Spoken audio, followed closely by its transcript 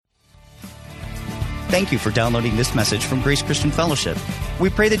Thank you for downloading this message from Grace Christian Fellowship. We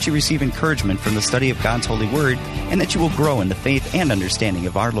pray that you receive encouragement from the study of God's holy word and that you will grow in the faith and understanding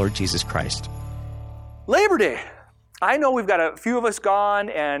of our Lord Jesus Christ. Labor Day. I know we've got a few of us gone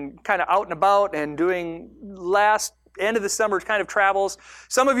and kind of out and about and doing last end of the summer kind of travels.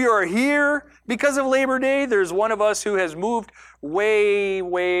 Some of you are here because of Labor Day. There's one of us who has moved way,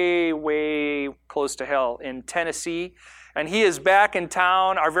 way, way close to hell in Tennessee. And he is back in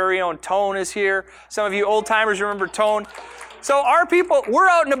town. Our very own Tone is here. Some of you old-timers remember Tone. So our people, we're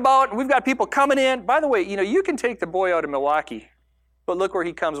out and about. We've got people coming in. By the way, you can take the boy out of Milwaukee, but look where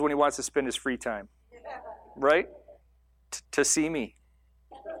he comes when he wants to spend his free time. Right? To see me.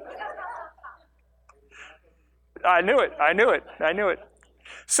 I knew it.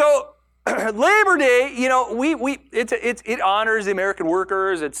 So Labor Day, it honors the American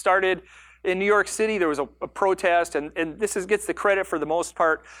workers. It started in New York City. There was a protest, and this gets the credit for the most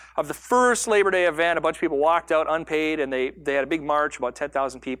part of the first Labor Day event. A bunch of people walked out unpaid, and they had a big march, about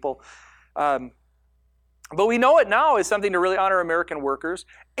 10,000 people. But we know it now is something to really honor American workers,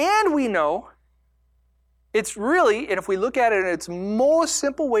 and we know it's really, and if we look at it in its most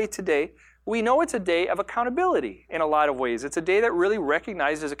simple way today, we know it's a day of accountability in a lot of ways. It's a day that really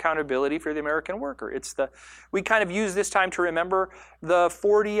recognizes accountability for the American worker. We kind of use this time to remember the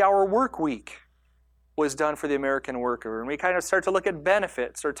 40-hour work week was done for the American worker. And we kind of start to look at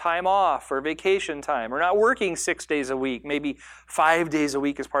benefits or time off or vacation time or not working 6 days a week, maybe 5 days a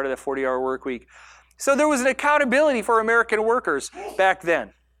week as part of that 40-hour work week. So there was an accountability for American workers back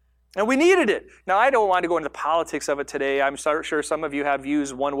then. And we needed it. Now, I don't want to go into the politics of it today. I'm sure some of you have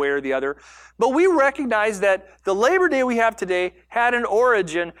views one way or the other. But we recognize that the Labor Day we have today had an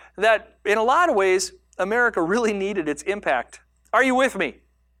origin that, in a lot of ways, America really needed its impact. Are you with me?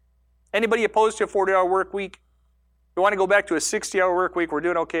 Anybody opposed to a 40-hour work week? We want to go back to a 60-hour work week? We're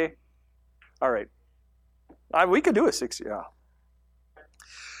doing okay? All right. We could do a 60-hour.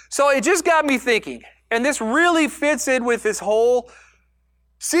 So it just got me thinking. And this really fits in with this whole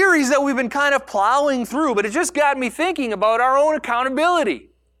series that we've been kind of plowing through, but it just got me thinking about our own accountability.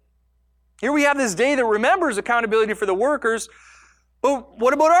 Here we have this day that remembers accountability for the workers, but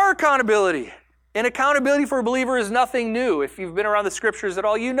what about our accountability? And accountability for a believer is nothing new. If you've been around the scriptures at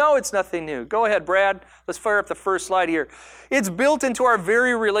all, you know it's nothing new. Go ahead, Brad. Let's fire up the first slide here. It's built into our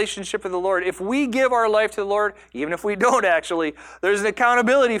very relationship with the Lord. If we give our life to the Lord, even if we don't actually, there's an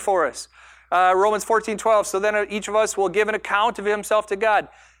accountability for us. Romans 14:12, so then each of us will give an account of himself to God.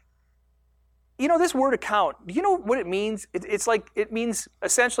 This word account, do you know what it means? It means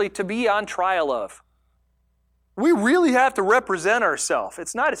essentially to be on trial of. We really have to represent ourselves.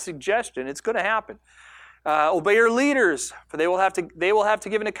 It's not a suggestion. It's going to happen. Obey your leaders, for they will have to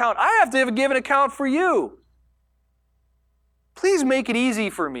give an account. I have to give an account for you. Please make it easy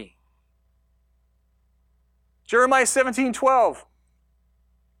for me. Jeremiah 17:12.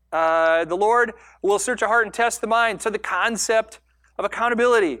 The Lord will search our heart and test the mind. So the concept of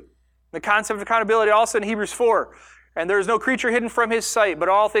accountability. The concept of accountability also in Hebrews 4. And there is no creature hidden from his sight, but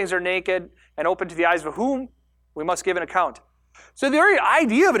all things are naked and open to the eyes of whom we must give an account. So the very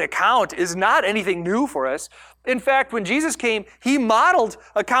idea of an account is not anything new for us. In fact, when Jesus came, he modeled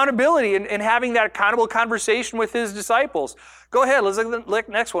accountability and having that accountable conversation with his disciples. Go ahead, let's look at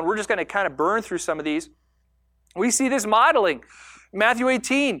the next one. We're just going to kind of burn through some of these. We see this modeling. Matthew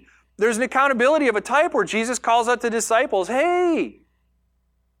 18, there's an accountability of a type where Jesus calls out the disciples, hey,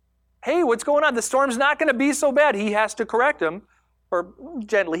 what's going on? The storm's not going to be so bad. He has to correct them, or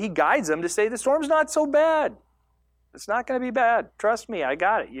gently he guides them to say, the storm's not so bad. It's not going to be bad. Trust me, I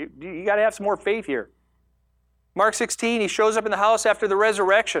got it. You got to have some more faith here. Mark 16, he shows up in the house after the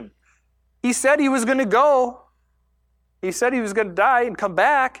resurrection. He said he was going to go. He said he was going to die and come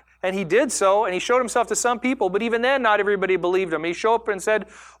back. And he did so, and he showed himself to some people, but even then, not everybody believed him. He showed up and said,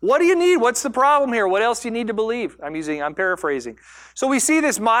 what do you need? What's the problem here? What else do you need to believe? I'm paraphrasing. So we see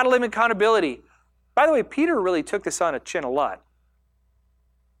this model of accountability. By the way, Peter really took this on a chin a lot.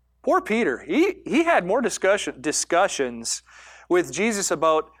 Poor Peter. He had more discussions with Jesus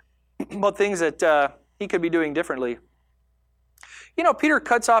about things that he could be doing differently. Peter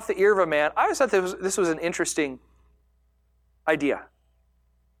cuts off the ear of a man. I always thought this was an interesting idea.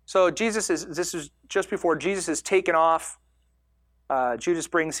 So this is just before Jesus is taken off. Judas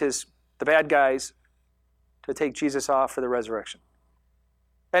brings the bad guys to take Jesus off for the resurrection.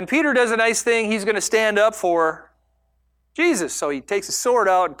 And Peter does a nice thing. He's going to stand up for Jesus. So he takes his sword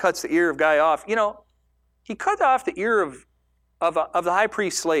out and cuts the ear of a guy off. He cut off the ear of the high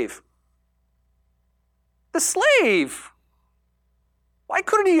priest's slave. The slave! Why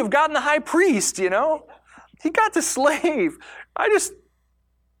couldn't he have gotten the high priest, He got the slave.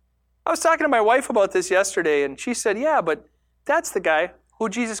 I was talking to my wife about this yesterday, and she said, yeah, but that's the guy who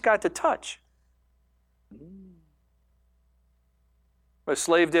Jesus got to touch. The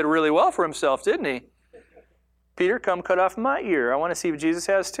slave did really well for himself, didn't he? Peter, come cut off my ear. I want to see what Jesus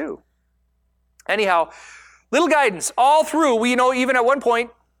has too. Anyhow, little guidance all through. We know even at one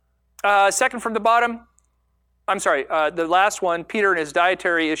point, second from the bottom, the last one, Peter and his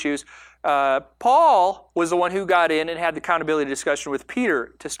dietary issues. Paul was the one who got in and had the accountability discussion with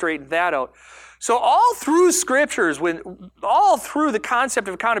Peter to straighten that out. So all through scriptures, all through the concept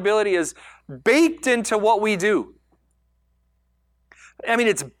of accountability is baked into what we do. I mean,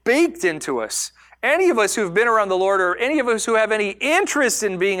 it's baked into us. Any of us who've been around the Lord, or any of us who have any interest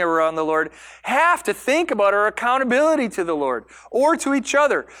in being around the Lord, have to think about our accountability to the Lord or to each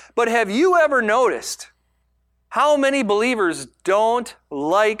other. But have you ever noticed how many believers don't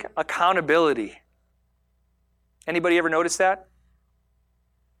like accountability? Anybody ever notice that?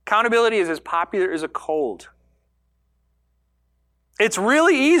 Accountability is as popular as a cold. It's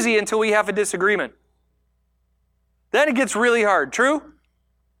really easy until we have a disagreement. Then it gets really hard. True?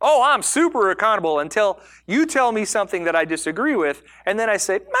 Oh, I'm super accountable until you tell me something that I disagree with, and then I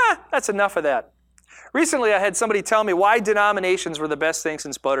say, that's enough of that. Recently, I had somebody tell me why denominations were the best thing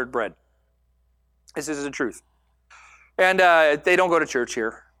since buttered bread. This is the truth. And they don't go to church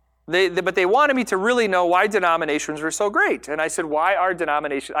here. But they wanted me to really know why denominations were so great. And I said,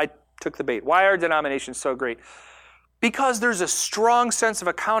 I took the bait. Why are denominations so great? Because there's a strong sense of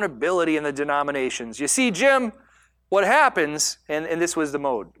accountability in the denominations. You see, Jim, what happens, and this was the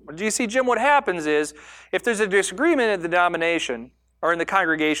mode. Do you see, Jim, what happens is, if there's a disagreement in the denomination, or in the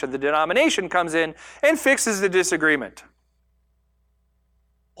congregation, the denomination comes in and fixes the disagreement.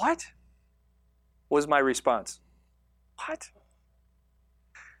 What? Was my response. What?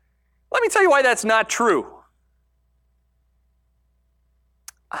 Let me tell you why that's not true.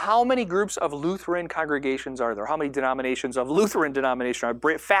 How many groups of Lutheran congregations are there? How many denominations of Lutheran denomination are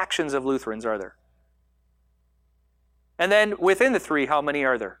there? Factions of Lutherans are there? And then within the three, how many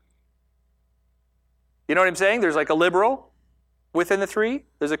are there? You know what I'm saying? There's like a liberal within the three.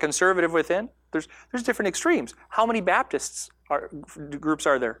 There's a conservative within. There's different extremes. How many Baptists groups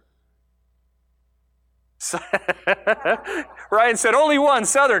are there? Ryan said only one,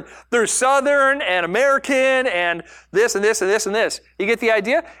 Southern. There's Southern and American and this and this and this and this. You get the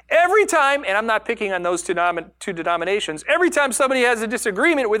idea? Every time, and I'm not picking on those two denominations, every time somebody has a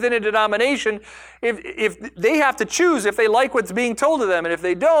disagreement within a denomination, if they have to choose if they like what's being told to them, and if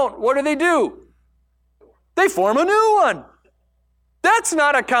they don't, what do? They form a new one. That's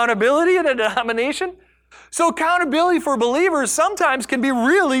not accountability in a denomination. So accountability for believers sometimes can be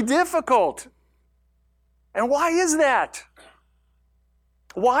really difficult. And why is that?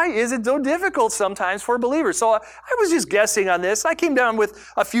 Why is it so difficult sometimes for believers? So I was just guessing on this. I came down with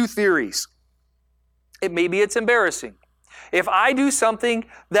a few theories. Maybe it's embarrassing. If I do something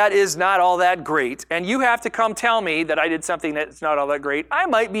that is not all that great, and you have to come tell me that I did something that's not all that great, I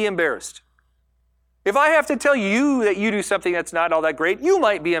might be embarrassed. If I have to tell you that you do something that's not all that great, you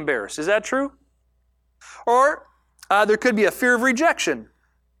might be embarrassed. Is that true? Or there could be a fear of rejection.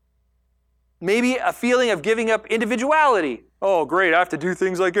 Maybe a feeling of giving up individuality. Oh, great, I have to do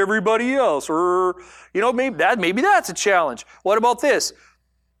things like everybody else. Or, maybe that's a challenge. What about this?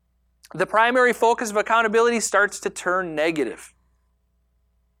 The primary focus of accountability starts to turn negative.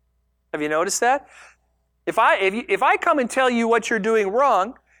 Have you noticed that? If I come and tell you what you're doing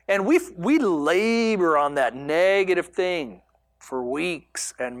wrong, and we labor on that negative thing for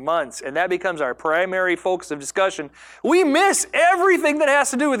weeks and months, and that becomes our primary focus of discussion, we miss everything that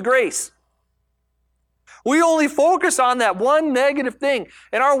has to do with grace. We only focus on that one negative thing.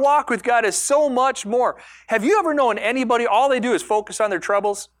 And our walk with God is so much more. Have you ever known anybody, all they do is focus on their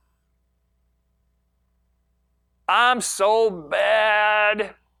troubles? I'm so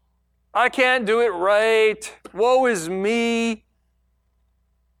bad. I can't do it right. Woe is me.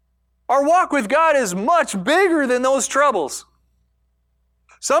 Our walk with God is much bigger than those troubles.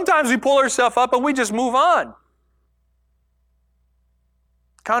 Sometimes we pull ourselves up and we just move on.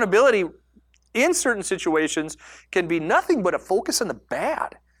 Accountability in certain situations can be nothing but a focus on the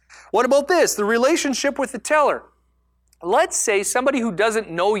bad. What about this? The relationship with the teller. Let's say somebody who doesn't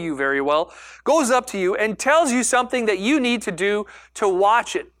know you very well goes up to you and tells you something that you need to do to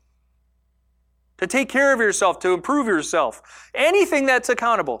watch it, to take care of yourself, to improve yourself. Anything that's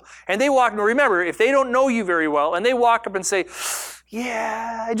accountable. And they walk, and remember, if they don't know you very well, and they walk up and say,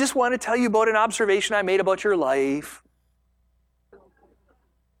 yeah, I just want to tell you about an observation I made about your life.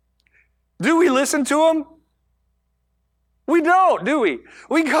 Do we listen to them? We don't, do we?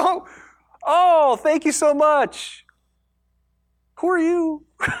 We go, oh, thank you so much. Who are you?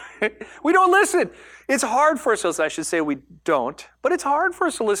 We don't listen. It's hard for us to listen. I should say we don't, but it's hard for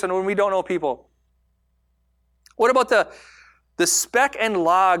us to listen when we don't know people. What about the speck and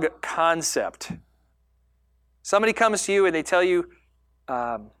log concept? Somebody comes to you and they tell you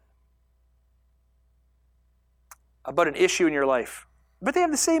about an issue in your life, but they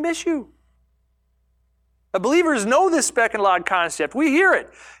have the same issue. Believers know this speck and log concept. We hear it.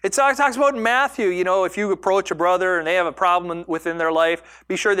 It talks about in Matthew, if you approach a brother and they have a problem within their life,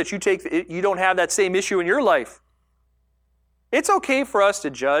 be sure that you don't have that same issue in your life. It's okay for us to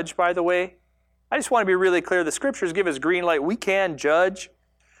judge, by the way. I just want to be really clear. The Scriptures give us green light. We can judge.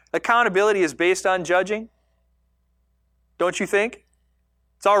 Accountability is based on judging. Don't you think?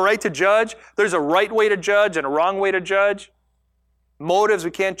 It's all right to judge. There's a right way to judge and a wrong way to judge. Motives, we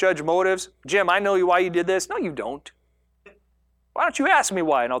can't judge motives. Jim, I know why you did this. No, you don't. Why don't you ask me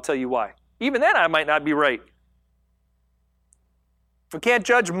why, and I'll tell you why. Even then, I might not be right. We can't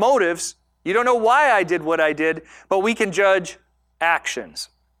judge motives. You don't know why I did what I did, but we can judge actions.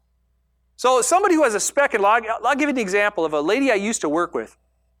 So somebody who has a speck and log, I'll give you an example of a lady I used to work with.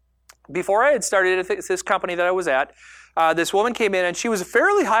 Before I had started at this company that I was at, this woman came in and she was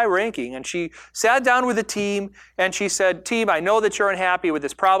fairly high ranking, and she sat down with the team and she said, "Team, I know that you're unhappy with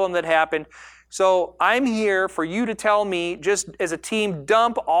this problem that happened. So I'm here for you to tell me, just as a team,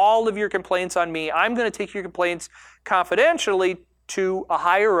 dump all of your complaints on me. I'm going to take your complaints confidentially to a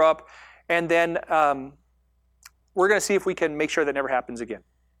higher up, and then we're going to see if we can make sure that never happens again."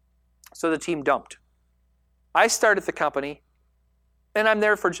 So the team dumped. I started the company, and I'm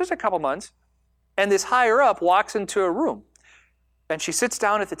there for just a couple months. And this higher up walks into a room, and she sits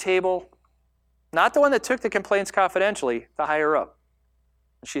down at the table, not the one that took the complaints confidentially, the higher up.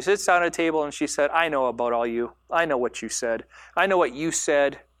 She sits down at a table and she said, "I know about all you. I know what you said. I know what you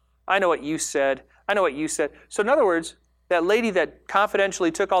said. I know what you said. I know what you said." So in other words, that lady that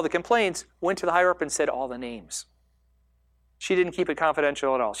confidentially took all the complaints went to the higher up and said all the names. She didn't keep it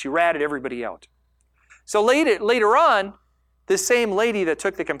confidential at all. She ratted everybody out. So later on, this same lady that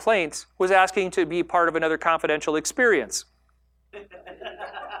took the complaints was asking to be part of another confidential experience.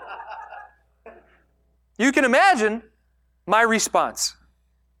 You can imagine my response.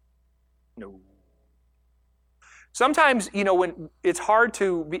 No. Sometimes, when it's hard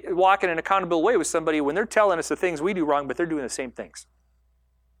to walk in an accountable way with somebody when they're telling us the things we do wrong, but they're doing the same things.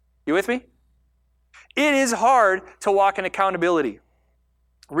 You with me? It is hard to walk in accountability.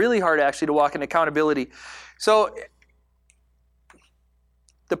 Really hard, actually, to walk in accountability. So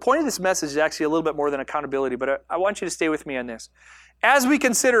the point of this message is actually a little bit more than accountability, but I want you to stay with me on this. As we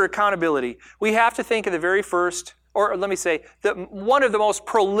consider accountability, we have to think of the very first, or let me say, one of the most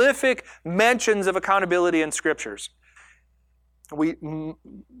prolific mentions of accountability in Scriptures. The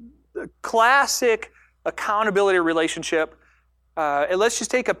classic accountability relationship. And let's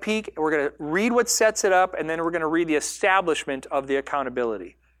just take a peek. We're going to read what sets it up, and then we're going to read the establishment of the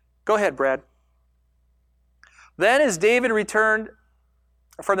accountability. Go ahead, Brad. "Then as David returned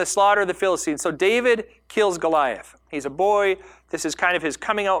from the slaughter of the Philistines." So David kills Goliath. He's a boy. This is kind of his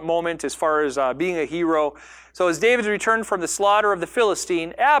coming out moment as far as being a hero. So as David returned from the slaughter of the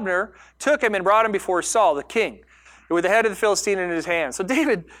Philistine, Abner took him and brought him before Saul, the king, with the head of the Philistine in his hand. So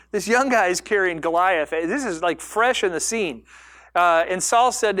David, this young guy, is carrying Goliath. This is like fresh in the scene. And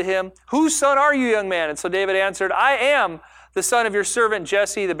Saul said to him, "Whose son are you, young man?" And so David answered, "I am the son of your servant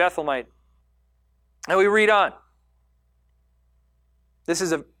Jesse the Bethlehemite." And we read on. This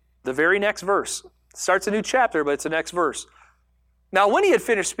is the very next verse. It starts a new chapter, but it's the next verse. "Now when he had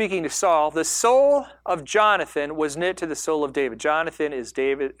finished speaking to Saul, the soul of Jonathan was knit to the soul of David." Jonathan is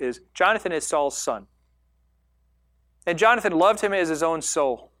Saul's son. "And Jonathan loved him as his own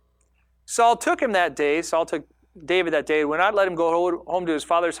soul. Saul took David that day, and would not let him go home to his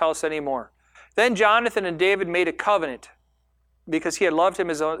father's house anymore. Then Jonathan and David made a covenant, because he had loved him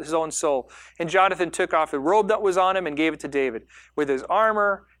as his own soul. And Jonathan took off the robe that was on him and gave it to David, with his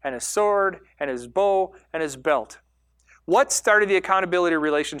armor and his sword and his bow and his belt." What started the accountability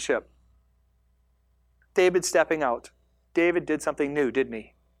relationship? David stepping out. David did something new, didn't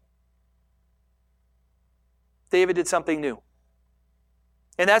he? David did something new.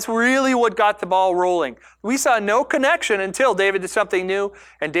 And that's really what got the ball rolling. We saw no connection until David did something new,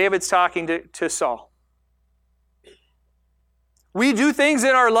 and David's talking to Saul. We do things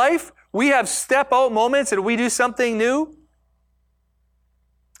in our life, we have step out moments, and we do something new.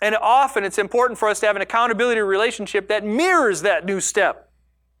 And often it's important for us to have an accountability relationship that mirrors that new step.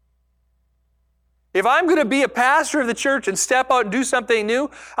 If I'm going to be a pastor of the church and step out and do something new,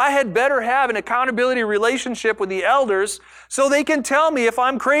 I had better have an accountability relationship with the elders so they can tell me if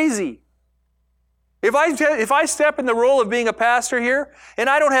I'm crazy. If I step in the role of being a pastor here, and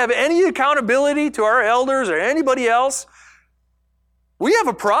I don't have any accountability to our elders or anybody else, we have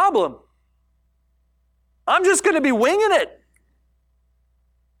a problem. I'm just going to be winging it.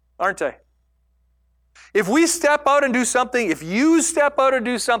 Aren't I? If we step out and do something, if you step out and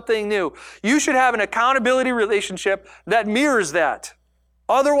do something new, you should have an accountability relationship that mirrors that.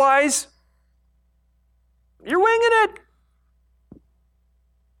 Otherwise, you're winging it.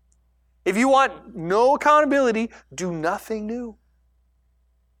 If you want no accountability, do nothing new.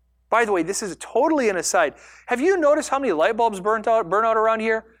 By the way, this is totally an aside. Have you noticed how many light bulbs burn out around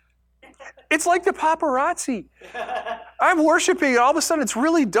here? It's like the paparazzi. I'm worshiping and all of a sudden it's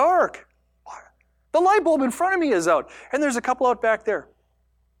really dark. The light bulb in front of me is out, and there's a couple out back there.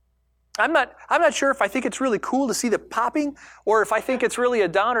 I'm not sure if I think it's really cool to see the popping or if I think it's really a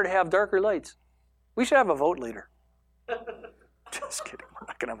downer to have darker lights. We should have a vote later. Just kidding. We're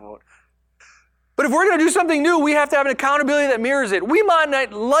not going to have a vote. But if we're going to do something new, we have to have an accountability that mirrors it. We might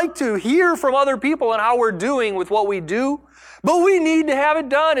not like to hear from other people on how we're doing with what we do, but we need to have it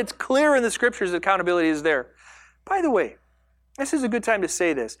done. It's clear in the Scriptures that accountability is there. By the way, this is a good time to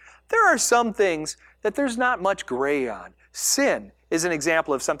say this. There are some things that there's not much gray on. Sin is an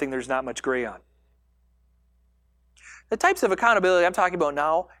example of something there's not much gray on. The types of accountability I'm talking about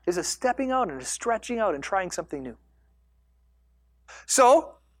now is a stepping out and a stretching out and trying something new.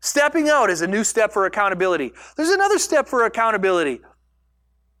 So, stepping out is a new step for accountability. There's another step for accountability.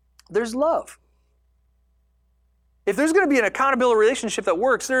 There's love. If there's going to be an accountability relationship that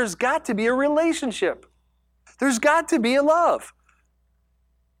works, there's got to be a relationship. There's got to be a love.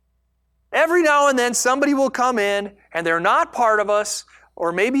 Every now and then somebody will come in and they're not part of us,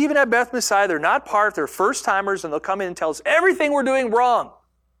 or maybe even at Beth Messiah, they're not part, they're first-timers, and they'll come in and tell us everything we're doing wrong.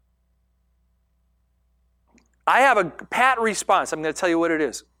 I have a pat response. I'm going to tell you what it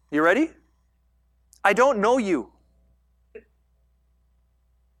is. You ready? I don't know you.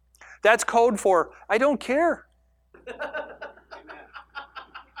 That's code for, I don't care.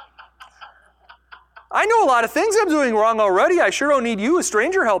 I know a lot of things I'm doing wrong already. I sure don't need you, a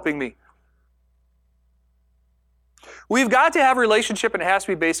stranger, helping me. We've got to have a relationship, and it has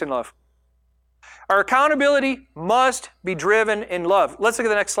to be based in love. Our accountability must be driven in love. Let's look at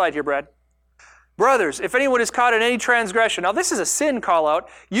the next slide here, Brad. Brothers, if anyone is caught in any transgression, now this is a sin call out.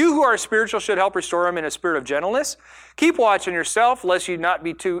 You who are spiritual should help restore him in a spirit of gentleness. Keep watch on yourself, lest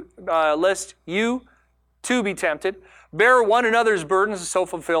you too be tempted. Bear one another's burdens and so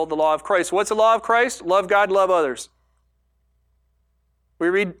fulfill the law of Christ. What's the law of Christ? Love God, love others. We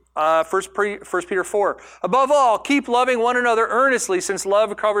read 1 Peter 4. Above all, keep loving one another earnestly, since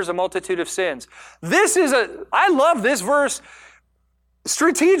love covers a multitude of sins. I love this verse.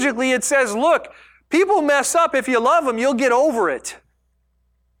 Strategically, it says, look, people mess up. If you love them, you'll get over it.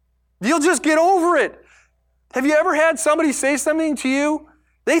 You'll just get over it. Have you ever had somebody say something to you?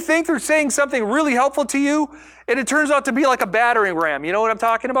 They think they're saying something really helpful to you, and it turns out to be like a battering ram. You know what I'm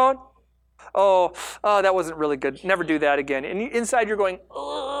talking about? Oh, that wasn't really good. Never do that again. And inside you're going,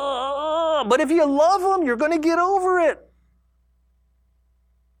 oh. But if you love them, you're going to get over it.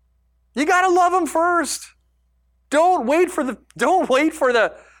 You got to love them first. Don't wait for them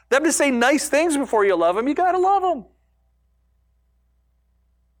to say nice things before you love them. You got to love them.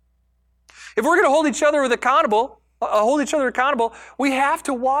 If we're going to hold each other accountable, we have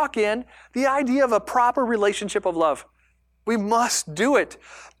to walk in the idea of a proper relationship of love. We must do it.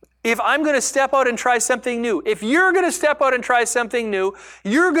 If I'm going to step out and try something new, if you're going to step out and try something new,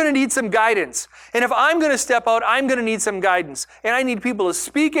 you're going to need some guidance. And if I'm going to step out, I'm going to need some guidance. And I need people to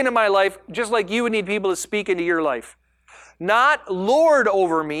speak into my life just like you would need people to speak into your life. Not lord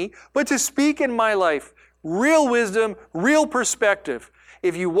over me, but to speak in my life. Real wisdom, real perspective.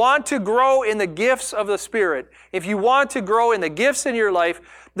 If you want to grow in the gifts of the Spirit, if you want to grow in the gifts in your life,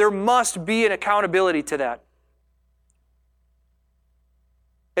 there must be an accountability to that.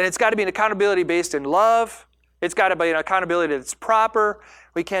 And it's got to be an accountability based in love. It's got to be an accountability that's proper.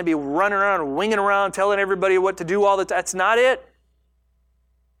 We can't be running around and winging around telling everybody what to do all the time. That's not it.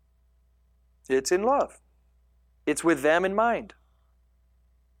 It's in love. It's with them in mind.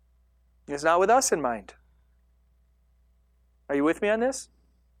 It's not with us in mind. Are you with me on this?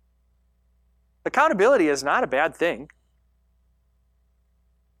 Accountability is not a bad thing.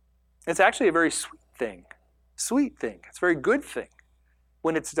 It's actually a very sweet thing. Sweet thing. It's a very good thing.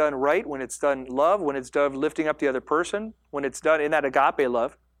 When it's done right, when it's done love, when it's done lifting up the other person, when it's done in that agape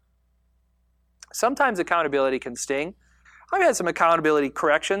love. Sometimes accountability can sting. I've had some accountability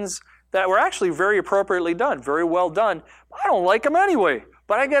corrections that were actually very appropriately done, very well done. I don't like them anyway,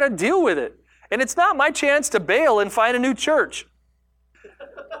 but I got to deal with it. And it's not my chance to bail and find a new church.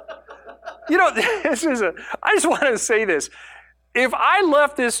 I just want to say this. If I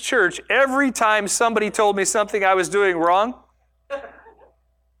left this church every time somebody told me something I was doing wrong,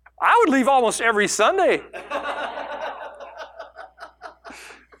 I would leave almost every Sunday.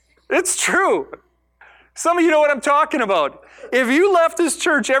 It's true. Some of you know what I'm talking about. If you left this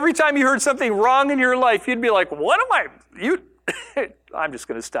church every time you heard something wrong in your life, you'd be like, what am I? I'm just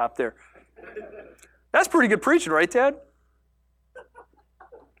going to stop there. That's pretty good preaching, right, Dad?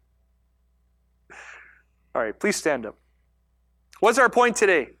 All right, please stand up. What's our point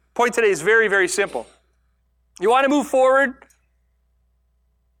today? Point today is very, very simple. You want to move forward?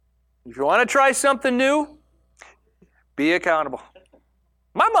 If you want to try something new, be accountable.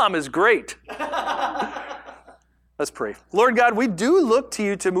 My mom is great. Let's pray. Lord God, we do look to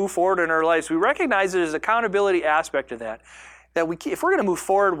you to move forward in our lives. We recognize there's an accountability aspect of that. That if we're going to move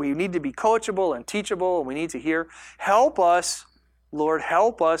forward, we need to be coachable and teachable, and we need to hear. Help us, Lord,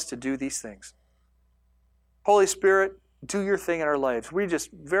 help us to do these things. Holy Spirit, do your thing in our lives. We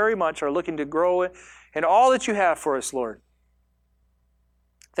just very much are looking to grow in all that you have for us, Lord.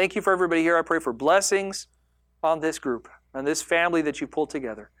 Thank you for everybody here. I pray for blessings on this group, on this family that you pulled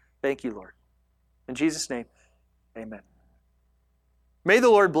together. Thank you, Lord. In Jesus' name, amen. May the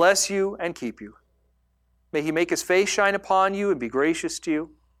Lord bless you and keep you. May he make his face shine upon you and be gracious to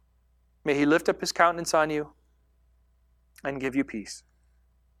you. May he lift up his countenance on you and give you peace.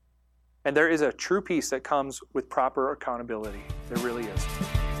 And there is a true peace that comes with proper accountability. There really is.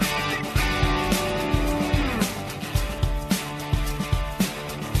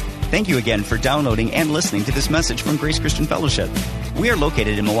 Thank you again for downloading and listening to this message from Grace Christian Fellowship. We are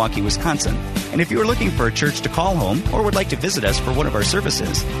located in Milwaukee, Wisconsin. And if you are looking for a church to call home or would like to visit us for one of our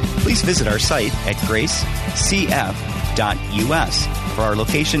services, please visit our site at gracecf.us for our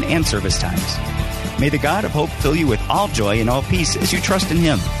location and service times. May the God of hope fill you with all joy and all peace as you trust in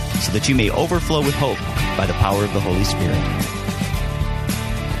him, so that you may overflow with hope by the power of the Holy Spirit.